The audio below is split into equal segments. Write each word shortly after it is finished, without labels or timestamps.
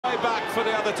way back for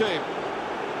the other team.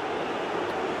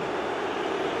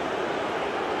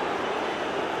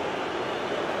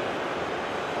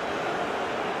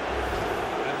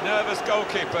 A nervous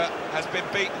goalkeeper has been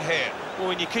beaten here. Well,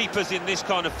 when your keeper's in this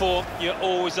kind of form, you're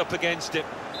always up against it.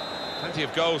 Plenty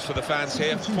of goals for the fans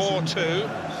here. 4-2.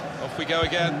 Off we go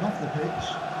again. Off the pitch.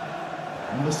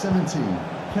 Number 17,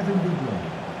 Kevin De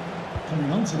Bruyne.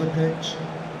 Coming onto the pitch,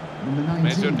 number 19.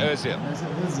 Mesut Ozil.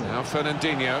 Now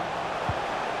Fernandinho.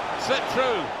 Slip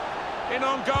through. In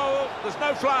on goal. There's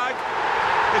no flag.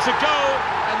 It's a goal,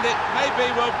 and it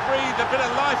maybe will breathe a bit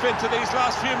of life into these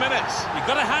last few minutes. You've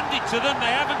got to hand it to them.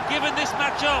 They haven't given this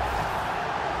match up.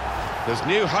 There's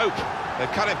new hope.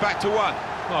 They've cut it back to 1.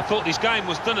 Well, I thought this game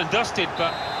was done and dusted,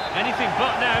 but anything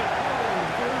but now.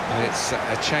 And it's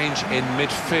a change in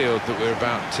midfield that we're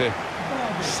about to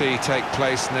see take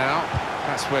place now.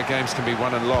 That's where games can be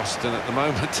won and lost, and at the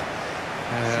moment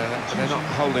they're not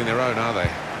holding their own, are they?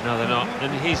 No, they're not.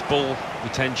 And his ball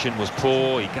retention was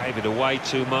poor. He gave it away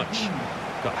too much,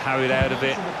 got harried out of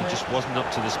it. He just wasn't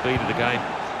up to the speed of the game.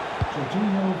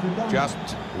 Just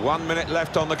 1 minute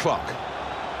left on the clock.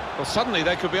 Well, suddenly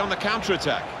they could be on the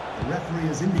counter-attack. The referee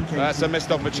has indicated That's a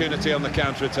missed opportunity on the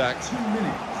counter-attack. 2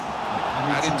 minutes.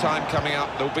 Added time coming up.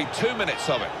 There'll be 2 minutes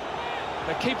of it.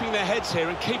 They're keeping their heads here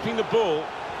and keeping the ball.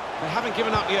 They haven't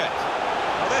given up yet.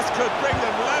 Well, this could bring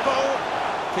them level.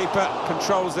 Keeper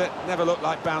controls it. Never looked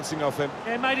like bouncing off him.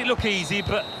 Yeah, made it look easy,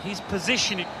 but his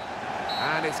positioning.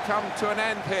 And it's come to an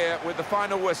end here with the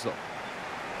final whistle.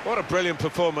 What a brilliant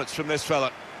performance from this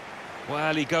fella.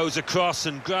 Well, he goes across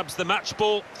and grabs the match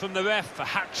ball from the ref, a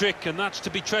hat-trick, and that's to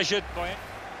be treasured by it.